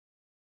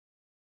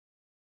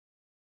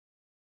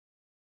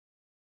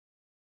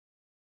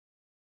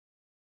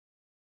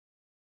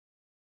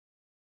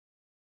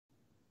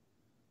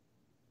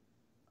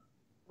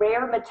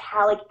rare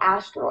metallic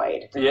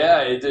asteroid.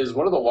 Yeah, it is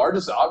one of the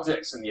largest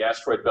objects in the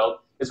asteroid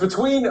belt. It's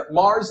between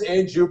Mars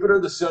and Jupiter.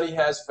 The study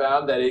has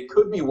found that it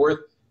could be worth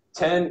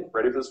 10,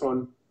 ready for this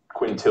one,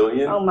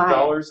 quintillion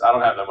dollars. I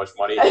don't have that much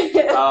money.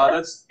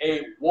 That's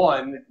a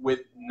 1 with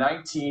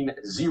 19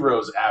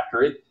 zeros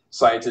after it.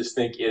 Scientists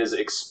think it is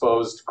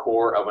exposed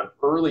core of an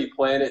early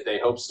planet. They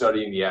hope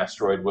studying the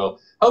asteroid will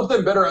help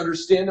them better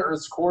understand the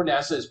Earth's core.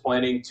 NASA is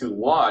planning to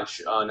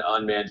launch an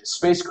unmanned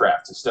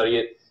spacecraft to study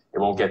it. It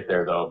won't get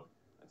there, though,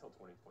 until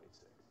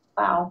 2026.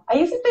 Wow. I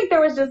used to think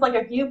there was just like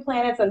a few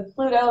planets and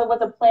Pluto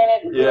was a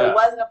planet and Pluto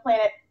wasn't a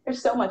planet. There's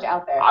so much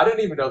out there. I didn't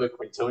even know that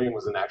quintillion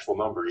was an actual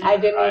number either. I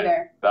didn't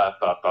either. I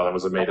thought it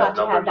was a made-up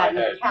number in my head. I thought you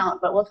had that in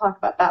account, but we'll talk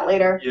about that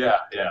later. Yeah.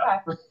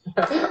 Okay.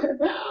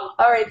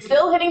 All right,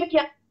 still hitting the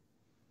camera.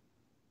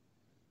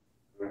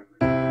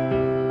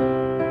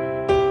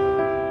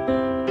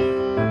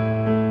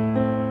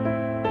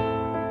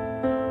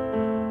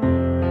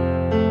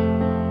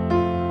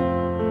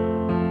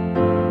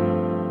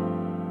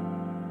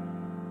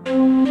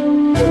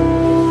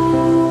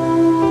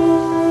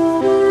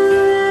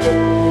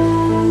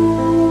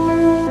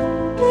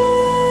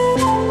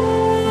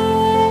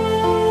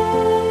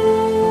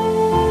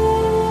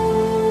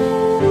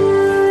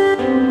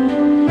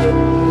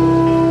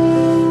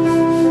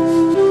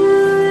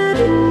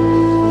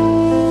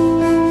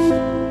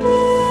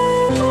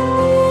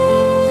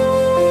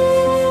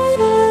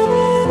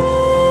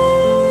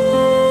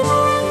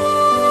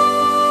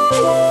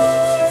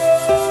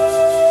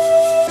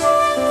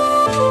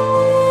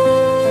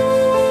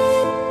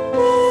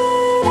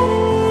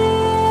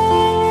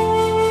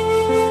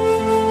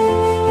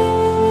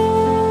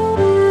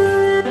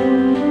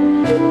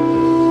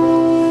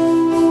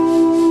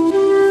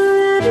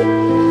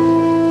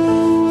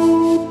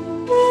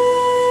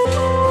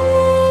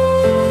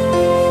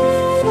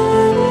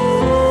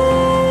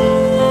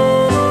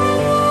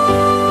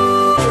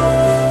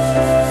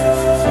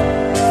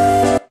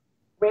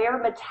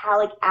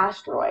 Metallic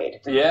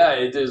asteroid. Yeah,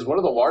 it is one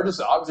of the largest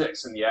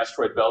objects in the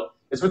asteroid belt.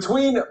 It's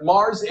between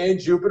Mars and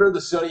Jupiter.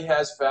 The study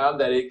has found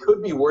that it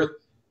could be worth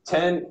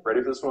 10,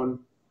 ready for this one,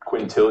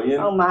 quintillion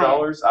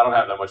dollars. I don't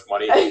have that much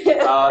money.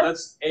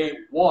 That's a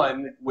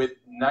 1 with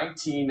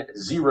 19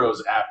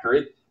 zeros after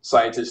it.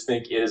 Scientists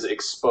think it is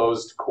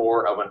exposed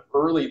core of an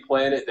early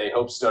planet. They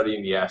hope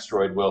studying the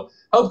asteroid will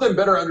help them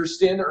better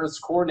understand the Earth's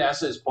core.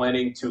 NASA is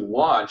planning to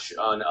launch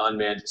an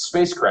unmanned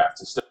spacecraft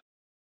to study